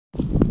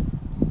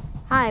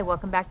Hi,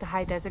 welcome back to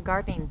High Desert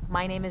Gardening.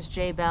 My name is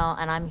Jay Bell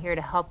and I'm here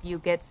to help you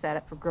get set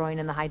up for growing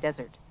in the high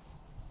desert.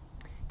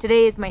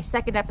 Today is my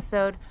second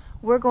episode.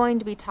 We're going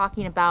to be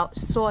talking about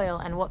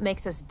soil and what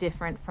makes us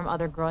different from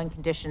other growing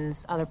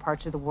conditions, other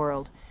parts of the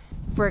world.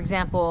 For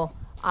example,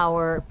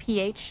 our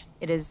pH,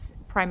 it is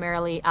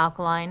primarily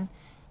alkaline.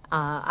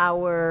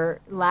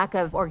 Our lack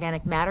of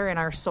organic matter in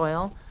our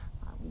soil.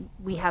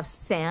 We have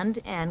sand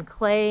and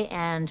clay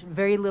and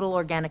very little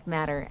organic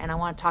matter, and I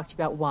want to talk to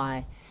you about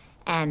why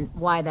and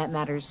why that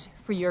matters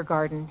for your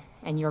garden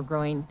and your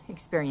growing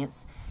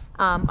experience.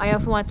 I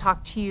also want to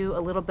talk to you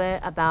a little bit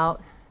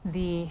about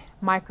the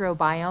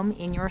microbiome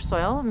in your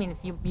soil. I mean,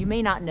 if you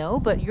may not know,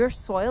 but your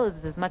soil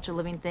is as much a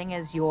living thing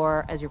as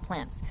your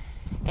plants.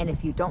 And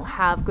if you don't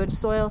have good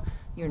soil,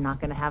 you're not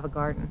going to have a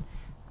garden.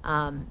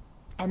 And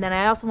then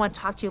I also want to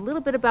talk to you a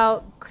little bit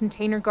about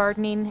container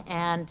gardening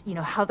and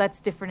how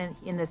that's different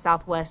in the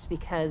Southwest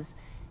because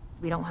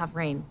we don't have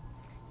rain.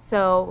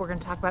 So we're going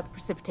to talk about the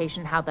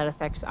precipitation, how that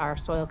affects our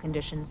soil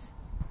conditions.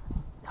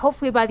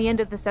 Hopefully by the end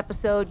of this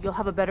episode, you'll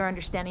have a better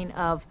understanding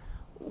of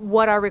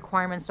what our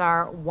requirements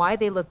are, why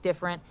they look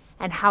different,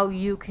 and how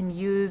you can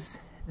use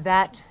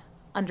that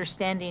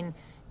understanding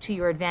to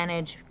your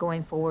advantage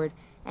going forward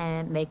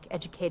and make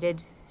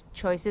educated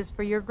choices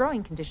for your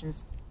growing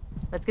conditions.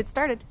 Let's get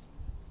started.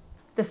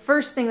 The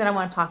first thing that I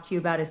want to talk to you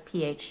about is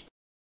pH.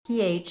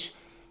 pH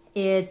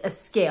is a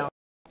scale,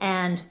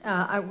 and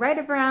right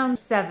around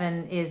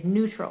 7 is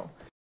neutral.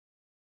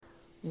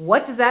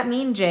 What does that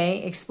mean,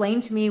 Jay?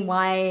 Explain to me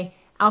why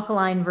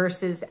alkaline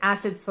versus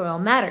acid soil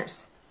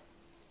matters.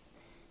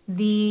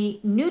 The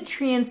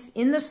nutrients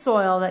in the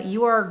soil that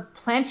you are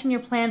planting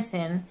your plants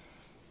in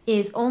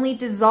is only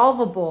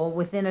dissolvable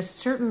within a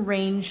certain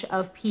range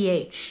of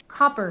pH.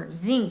 Copper,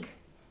 zinc,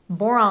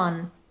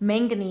 boron,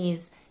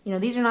 manganese,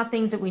 these are not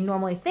things that we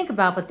normally think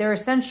about, but they're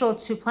essential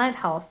to plant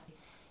health.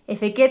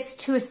 If it gets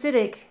too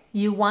acidic,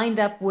 you wind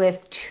up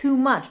with too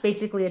much,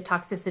 basically a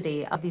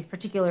toxicity of these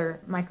particular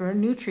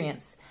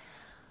micronutrients.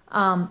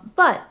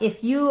 But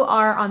if you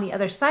are on the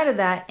other side of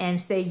that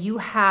and say you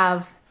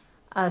have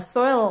a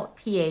soil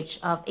pH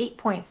of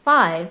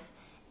 8.5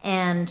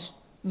 and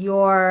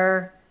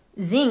your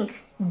zinc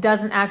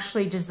doesn't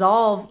actually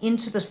dissolve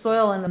into the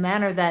soil in the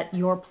manner that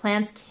your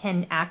plants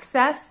can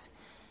access,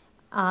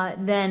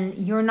 then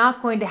you're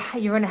going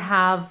to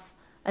have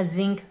a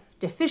zinc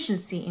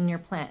deficiency in your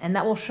plant, and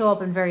that will show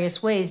up in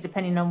various ways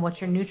depending on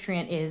what your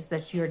nutrient is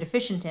that you're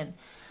deficient in.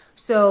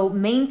 So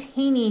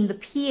maintaining the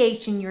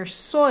pH in your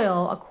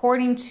soil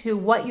according to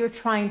what you're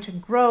trying to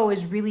grow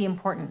is really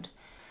important.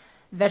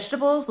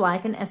 Vegetables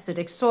like an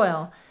acidic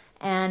soil,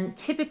 and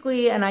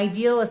typically an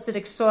ideal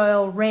acidic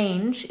soil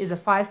range is a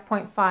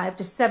 5.5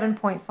 to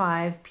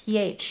 7.5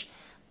 pH.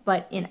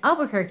 But in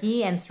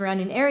Albuquerque and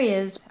surrounding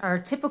areas, our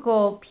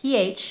typical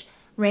pH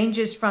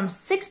ranges from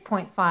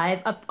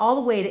 6.5 up all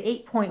the way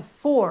to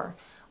 8.4,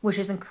 which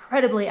is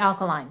incredibly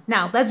alkaline.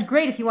 Now, that's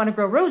great if you want to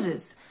grow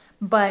roses,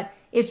 but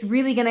it's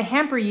really going to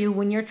hamper you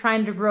when you're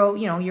trying to grow,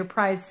 your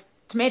prized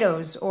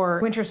tomatoes or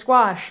winter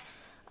squash,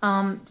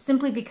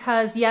 simply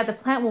because, yeah, the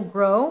plant will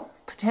grow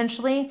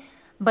potentially,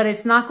 but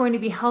it's not going to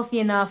be healthy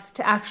enough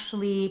to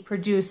actually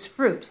produce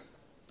fruit.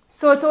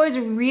 So it's always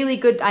a really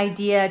good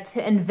idea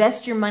to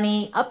invest your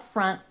money up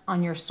front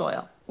on your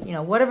soil.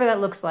 Whatever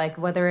that looks like,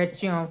 whether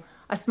it's,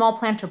 a small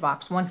planter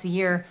box once a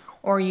year,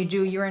 or you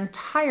do your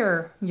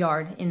entire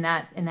yard in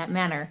that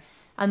manner.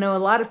 I know a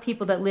lot of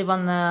people that live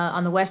on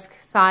the west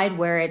side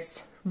where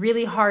it's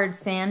really hard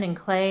sand and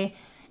clay,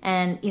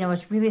 and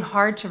it's really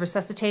hard to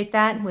resuscitate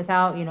that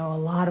without a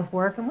lot of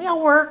work. And we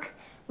all work,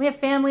 we have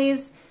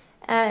families,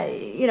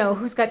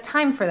 who's got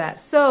time for that?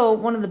 So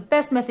one of the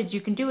best methods you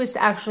can do is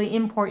to actually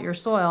import your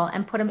soil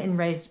and put them in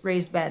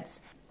raised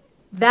beds.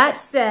 That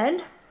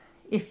said,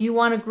 if you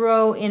want to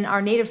grow in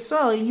our native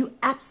soil, you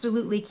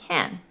absolutely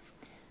can.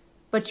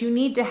 But you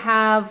need to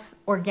have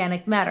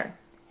organic matter.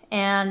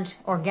 And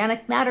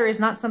organic matter is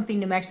not something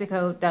New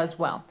Mexico does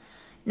well.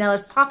 Now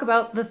let's talk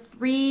about the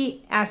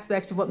 3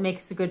 aspects of what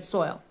makes a good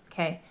soil,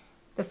 okay?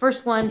 The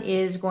first one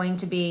is going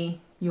to be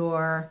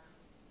your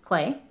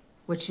clay,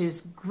 which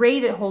is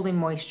great at holding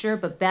moisture,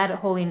 but bad at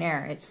holding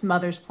air. It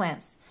smothers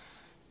plants.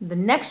 The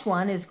next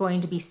one is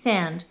going to be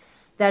sand.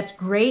 That's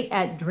great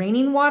at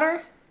draining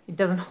water. It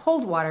doesn't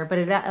hold water, but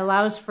it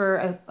allows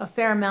for a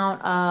fair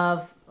amount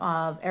of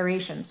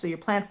aeration, so your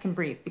plants can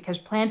breathe, because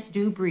plants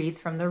do breathe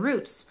from their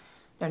roots.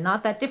 They're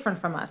not that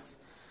different from us.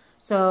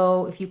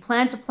 So if you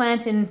plant a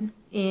plant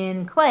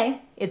in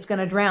clay, it's going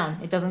to drown.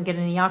 It doesn't get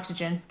any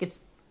oxygen, it gets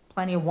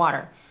plenty of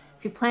water.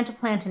 If you plant a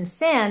plant in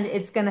sand,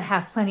 it's going to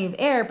have plenty of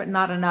air, but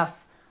not enough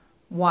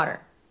water.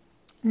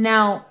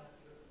 Now,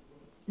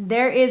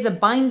 there is a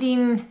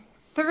binding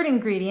third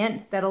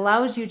ingredient that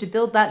allows you to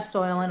build that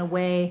soil in a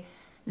way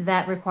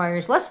that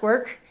requires less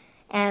work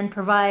and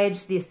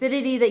provides the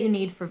acidity that you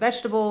need for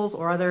vegetables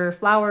or other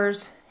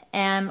flowers,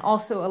 and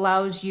also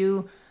allows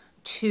you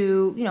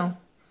to,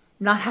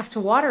 not have to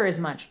water as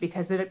much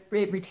because it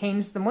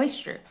retains the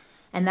moisture.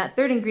 And that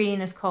third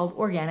ingredient is called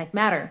organic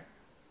matter.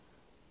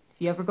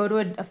 If you ever go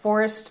to a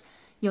forest,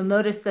 you'll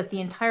notice that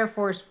the entire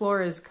forest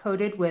floor is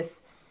coated with,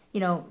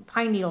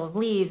 pine needles,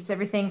 leaves,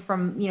 everything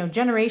from,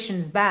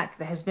 generations back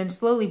that has been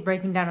slowly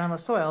breaking down on the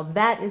soil.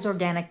 That is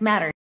organic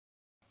matter.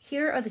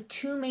 Here are the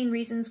two main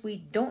reasons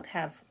we don't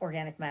have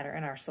organic matter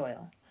in our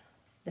soil.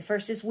 The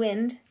first is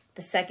wind.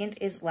 The second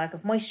is lack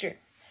of moisture.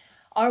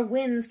 Our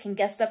winds can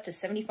gust up to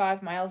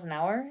 75 miles an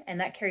hour, and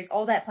that carries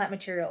all that plant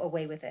material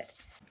away with it.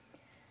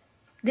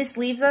 This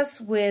leaves us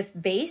with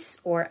base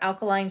or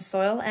alkaline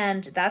soil,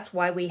 and that's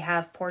why we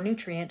have poor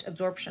nutrient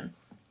absorption.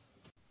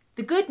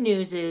 The good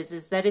news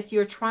is that if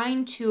you're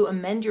trying to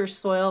amend your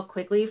soil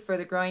quickly for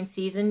the growing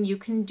season, you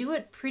can do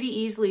it pretty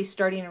easily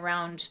starting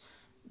around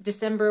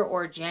December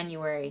or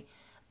January.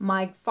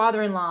 My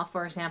father-in-law,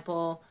 for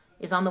example,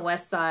 is on the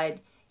west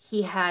side.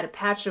 He had a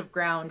patch of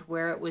ground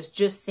where it was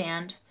just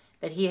sand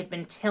that he had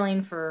been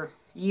tilling for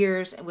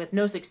years with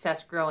no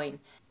success growing.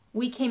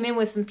 We came in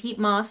with some peat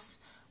moss,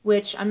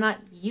 which I'm not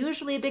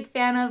usually a big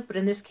fan of, but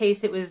in this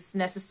case it was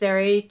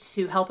necessary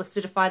to help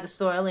acidify the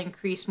soil,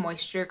 increase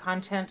moisture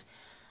content.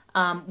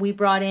 We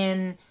brought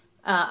in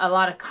a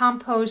lot of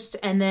compost,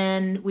 and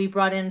then we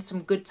brought in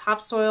some good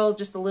topsoil,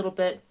 just a little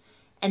bit.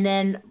 And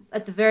then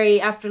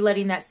after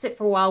letting that sit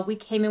for a while, we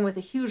came in with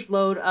a huge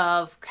load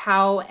of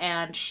cow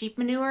and sheep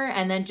manure,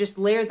 and then just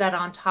layered that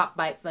on top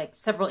by like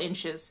several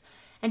inches,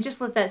 and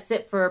just let that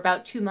sit for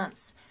about 2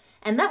 months.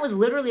 And that was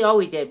literally all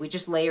we did. We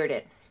just layered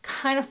it,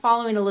 kind of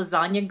following a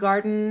lasagna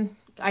garden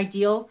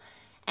ideal.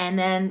 And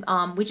then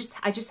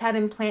I just had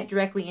him plant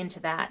directly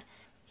into that.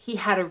 He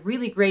had a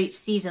really great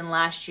season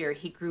last year.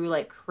 He grew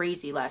like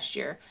crazy last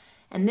year.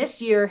 And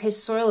this year,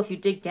 his soil, if you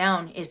dig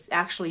down, is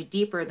actually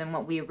deeper than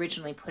what we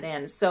originally put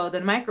in. So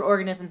the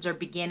microorganisms are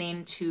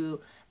beginning to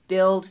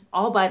build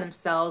all by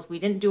themselves. We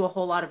didn't do a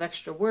whole lot of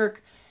extra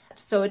work.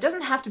 So it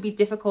doesn't have to be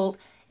difficult.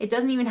 It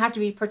doesn't even have to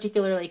be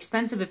particularly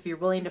expensive if you're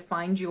willing to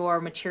find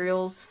your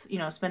materials,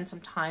 spend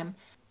some time.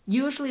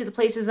 Usually the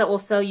places that will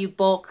sell you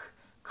bulk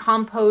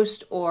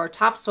compost or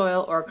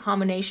topsoil or a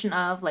combination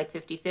of, like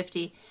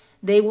 50-50,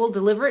 they will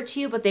deliver it to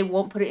you, but they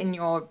won't put it in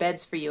your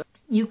beds for you.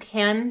 You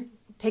can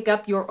pick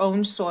up your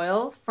own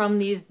soil from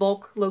these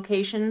bulk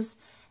locations.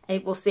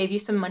 It will save you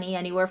some money,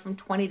 anywhere from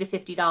 $20 to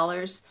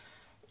 $50.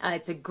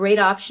 It's a great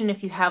option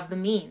if you have the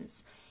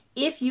means.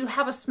 If you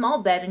have a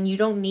small bed and you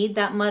don't need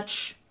that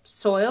much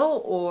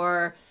soil,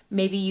 or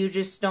maybe you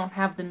just don't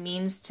have the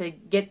means to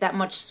get that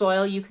much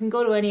soil, you can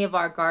go to any of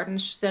our garden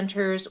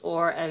centers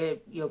or a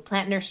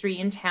plant nursery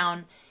in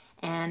town,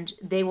 and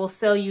they will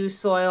sell you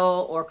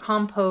soil or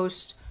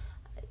compost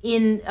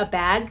in a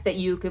bag that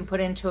you can put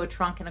into a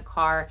trunk in a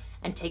car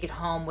and take it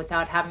home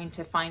without having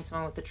to find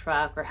someone with a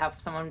truck or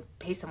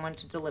pay someone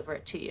to deliver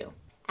it to you.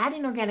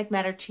 Adding organic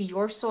matter to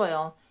your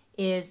soil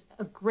is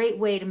a great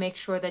way to make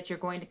sure that you're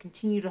going to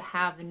continue to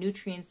have the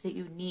nutrients that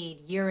you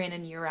need year in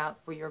and year out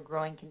for your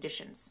growing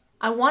conditions.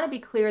 I want to be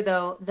clear,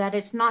 though, that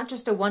it's not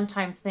just a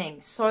one-time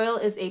thing. Soil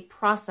is a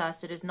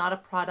process. It is not a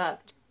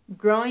product.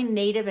 Growing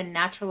native and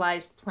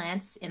naturalized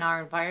plants in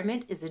our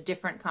environment is a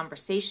different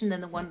conversation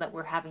than the one that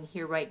we're having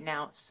here right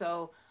now.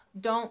 So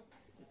don't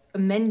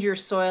amend your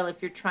soil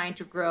if you're trying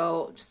to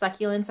grow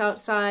succulents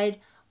outside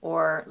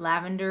or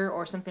lavender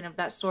or something of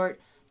that sort.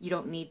 You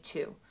don't need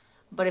to.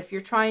 But if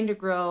you're trying to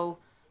grow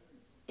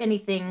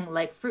anything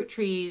like fruit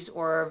trees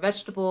or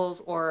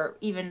vegetables or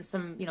even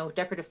some,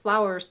 decorative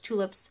flowers,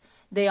 tulips,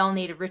 they all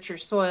need a richer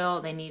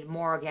soil. They need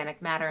more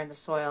organic matter in the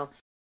soil.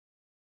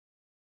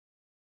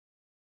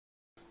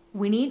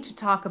 We need to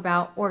talk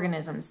about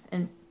organisms,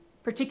 in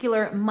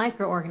particular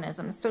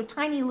microorganisms. So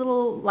tiny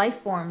little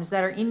life forms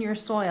that are in your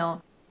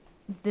soil.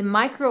 The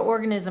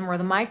microorganism or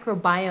the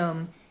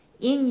microbiome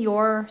in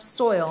your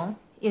soil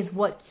is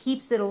what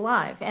keeps it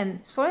alive. And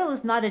soil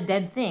is not a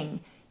dead thing.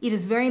 It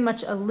is very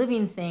much a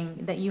living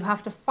thing that you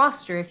have to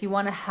foster if you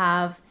want to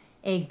have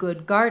a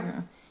good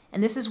garden.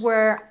 And this is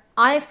where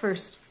I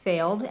first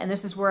failed, and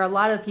this is where a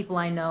lot of people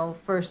I know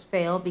first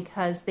fail,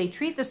 because they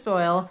treat the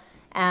soil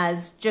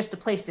as just a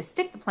place to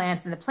stick the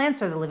plants, and the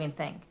plants are the living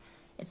thing.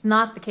 It's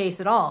not the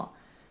case at all.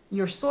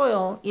 Your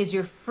soil is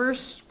your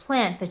first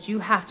plant that you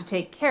have to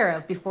take care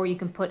of before you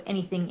can put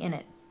anything in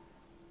it.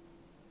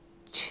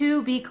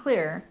 To be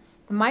clear,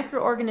 the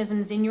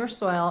microorganisms in your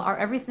soil are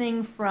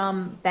everything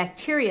from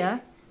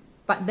bacteria,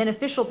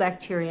 beneficial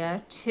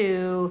bacteria,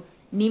 to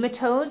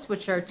nematodes,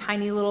 which are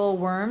tiny little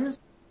worms,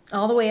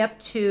 all the way up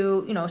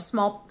to,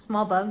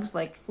 small bugs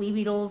like flea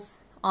beetles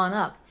on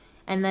up.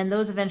 And then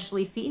those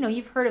eventually feed,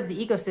 you've heard of the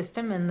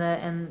ecosystem, and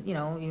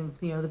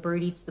the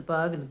bird eats the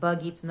bug and the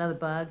bug eats another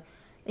bug.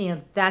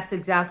 That's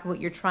exactly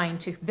what you're trying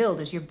to build,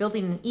 is you're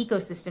building an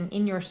ecosystem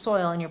in your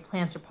soil, and your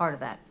plants are part of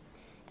that.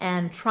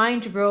 And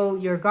trying to grow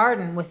your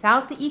garden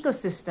without the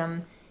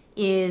ecosystem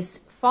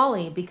is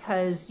folly,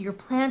 because your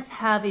plants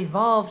have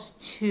evolved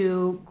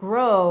to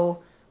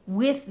grow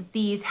with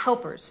these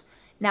helpers.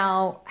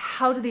 Now,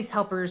 how do these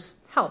helpers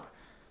help?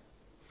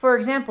 For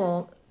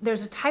example,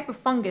 there's a type of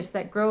fungus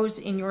that grows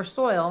in your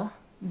soil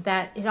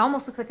that it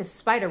almost looks like a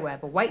spider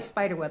web, a white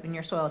spider web in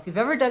your soil. If you've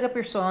ever dug up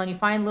your soil and you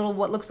find little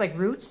what looks like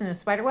roots in a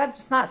spider web,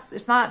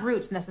 it's not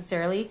roots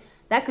necessarily.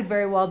 That could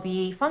very well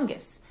be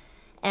fungus.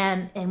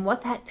 And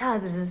what that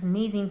does is this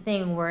amazing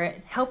thing where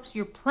it helps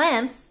your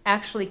plants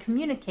actually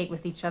communicate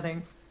with each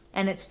other.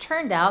 And it's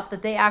turned out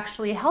that they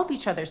actually help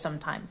each other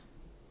sometimes.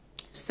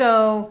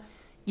 So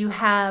you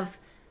have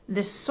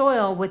this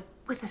soil with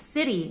a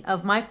city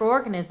of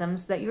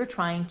microorganisms that you're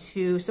trying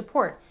to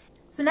support.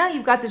 So now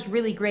you've got this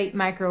really great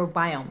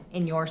microbiome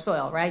in your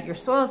soil, right? Your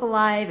soil's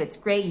alive, it's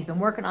great, you've been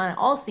working on it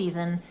all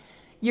season.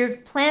 Your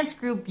plants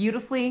grew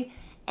beautifully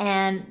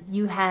and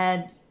you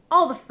had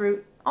all the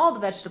fruit, all the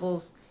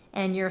vegetables,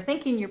 and you're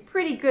thinking you're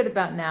pretty good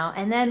about now.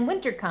 And then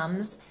winter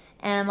comes,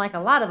 and like a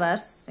lot of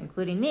us,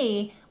 including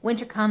me,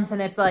 winter comes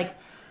and it's like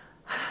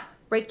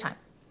break time.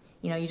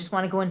 You know, you just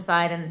want to go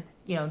inside and,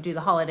 you know, do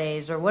the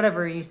holidays or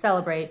whatever you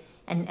celebrate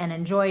and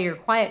enjoy your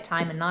quiet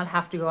time and not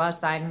have to go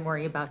outside and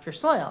worry about your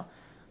soil.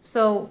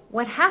 So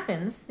what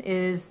happens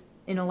is,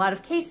 in a lot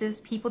of cases,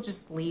 people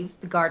just leave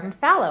the garden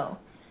fallow.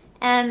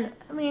 And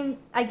I mean,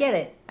 I get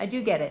it. I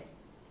do get it.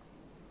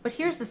 But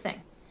here's the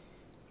thing.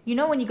 You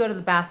know, when you go to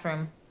the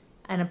bathroom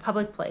in a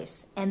public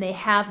place and they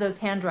have those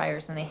hand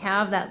dryers and they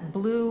have that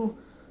blue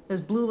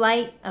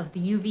light of the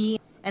UV,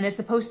 and it's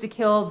supposed to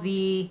kill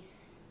the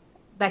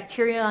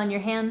bacteria on your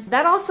hands,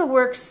 that also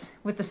works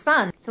with the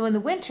sun. So in the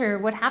winter,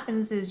 what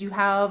happens is you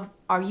have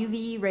our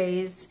UV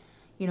rays,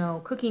 you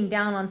know, cooking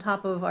down on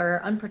top of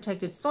our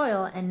unprotected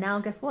soil, and now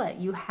guess what?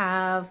 You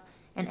have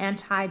an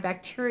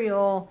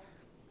antibacterial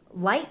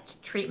light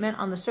treatment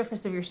on the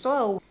surface of your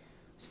soil.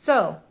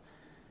 So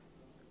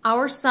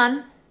our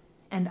sun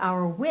and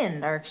our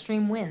wind, our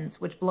extreme winds,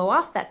 which blow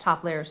off that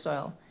top layer of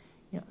soil.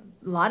 You know,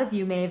 a lot of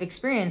you may have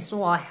experienced,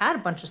 well, I had a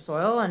bunch of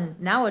soil and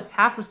now it's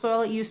half the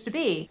soil it used to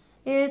be.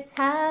 It's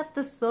half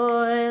the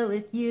soil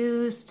it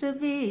used to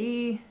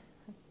be.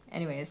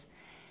 Anyways,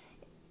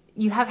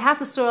 you have half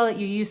the soil that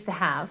you used to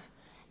have,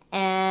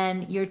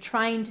 and you're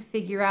trying to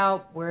figure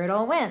out where it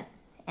all went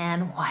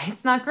and why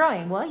it's not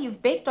growing. Well,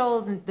 you've baked all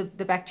of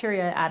the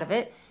bacteria out of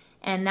it,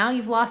 and now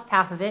you've lost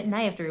half of it, and now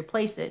you have to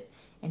replace it,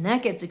 and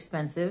that gets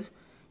expensive.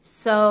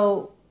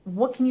 So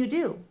what can you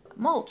do?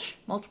 Mulch,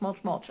 mulch, mulch,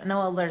 mulch. I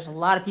know there's a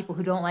lot of people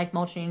who don't like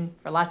mulching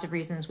for lots of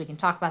reasons. We can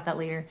talk about that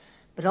later.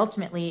 But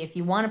ultimately, if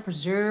you want to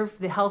preserve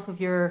the health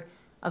of your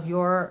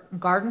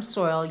garden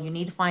soil, you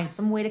need to find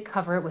some way to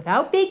cover it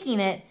without baking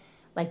it.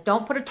 Like,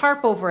 don't put a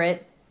tarp over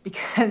it,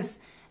 because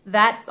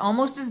that's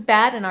almost as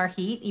bad in our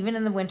heat, even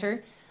in the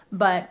winter.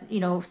 But,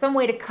 you know, some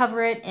way to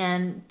cover it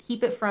and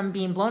keep it from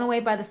being blown away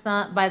by the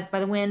sun, by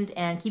the wind,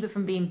 and keep it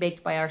from being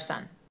baked by our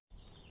sun.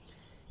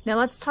 Now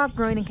let's talk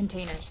growing in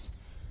containers.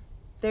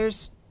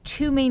 There's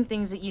two main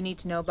things that you need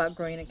to know about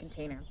growing in a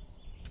container.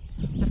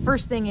 The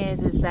first thing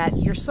is that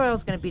your soil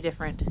is going to be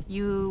different.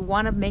 You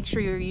want to make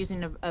sure you're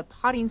using a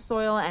potting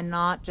soil and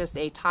not just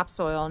a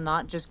topsoil,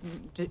 not just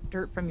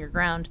dirt from your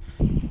ground.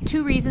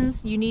 Two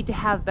reasons: you need to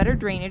have better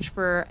drainage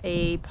for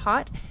a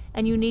pot,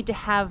 and you need to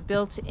have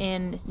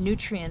built-in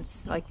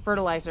nutrients like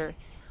fertilizer.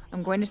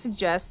 I'm going to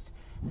suggest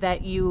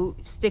that you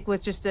stick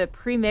with just a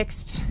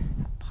pre-mixed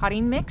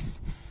potting mix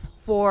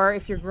for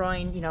if you're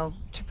growing, you know,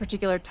 to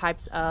particular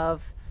types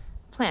of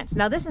plants.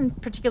 Now this in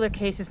particular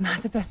case is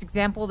not the best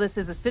example. This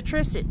is a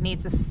citrus. It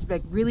needs a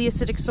really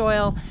acidic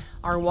soil.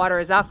 Our water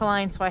is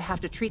alkaline, so I have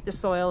to treat the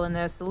soil in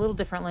this a little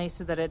differently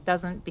so that it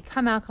doesn't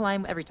become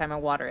alkaline every time I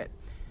water it.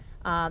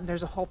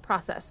 There's a whole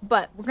process,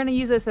 but we're going to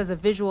use this as a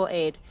visual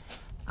aid.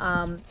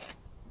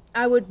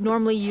 I would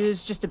normally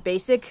use just a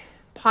basic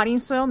potting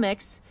soil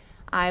mix.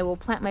 I will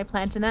plant my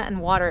plant in that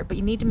and water it, but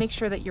you need to make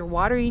sure that you're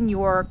watering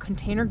your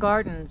container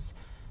gardens,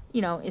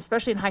 you know,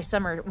 especially in high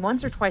summer,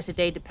 once or twice a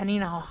day,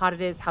 depending on how hot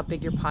it is, how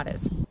big your pot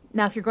is.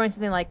 Now, if you're growing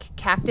something like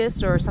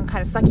cactus or some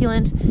kind of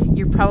succulent,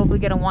 you're probably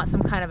going to want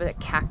some kind of a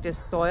cactus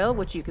soil,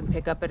 which you can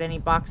pick up at any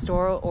box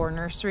store or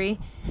nursery.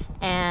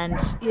 And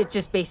it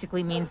just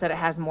basically means that it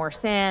has more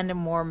sand and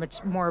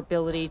more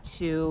ability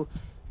to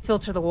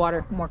filter the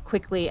water more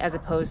quickly, as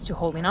opposed to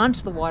holding on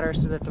to the water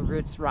so that the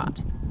roots rot.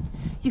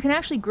 You can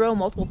actually grow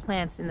multiple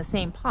plants in the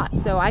same pot.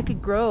 So I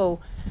could grow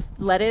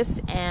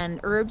lettuce and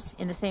herbs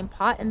in the same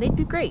pot and they'd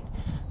do great.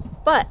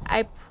 But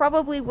I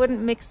probably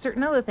wouldn't mix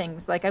certain other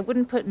things. Like, I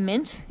wouldn't put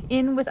mint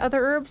in with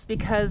other herbs,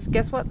 because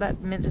guess what?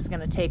 That mint is going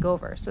to take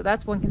over. So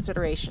that's one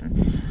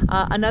consideration.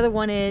 Another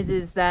one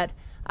is that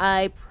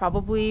I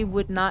probably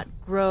would not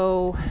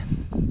grow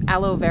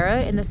aloe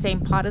vera in the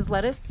same pot as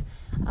lettuce.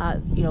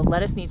 You know,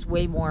 lettuce needs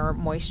way more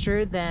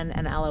moisture than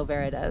an aloe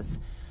vera does.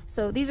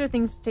 So these are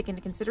things to take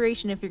into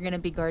consideration if you're going to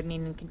be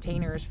gardening in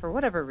containers for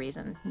whatever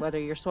reason, whether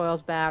your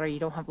soil's bad or you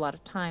don't have a lot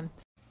of time.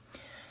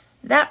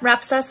 That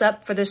wraps us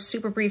up for this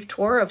super brief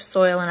tour of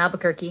soil in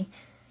Albuquerque.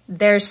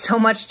 There's so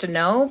much to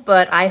know,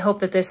 but I hope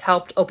that this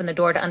helped open the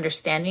door to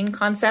understanding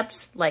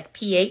concepts like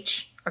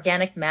pH,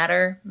 organic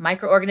matter,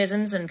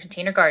 microorganisms, and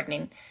container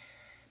gardening.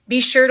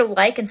 Be sure to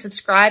like and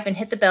subscribe and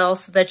hit the bell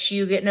so that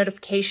you get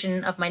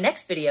notification of my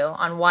next video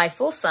on why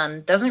full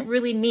sun doesn't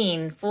really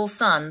mean full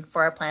sun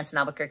for our plants in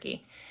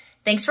Albuquerque.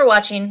 Thanks for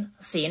watching.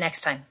 I'll see you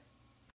next time.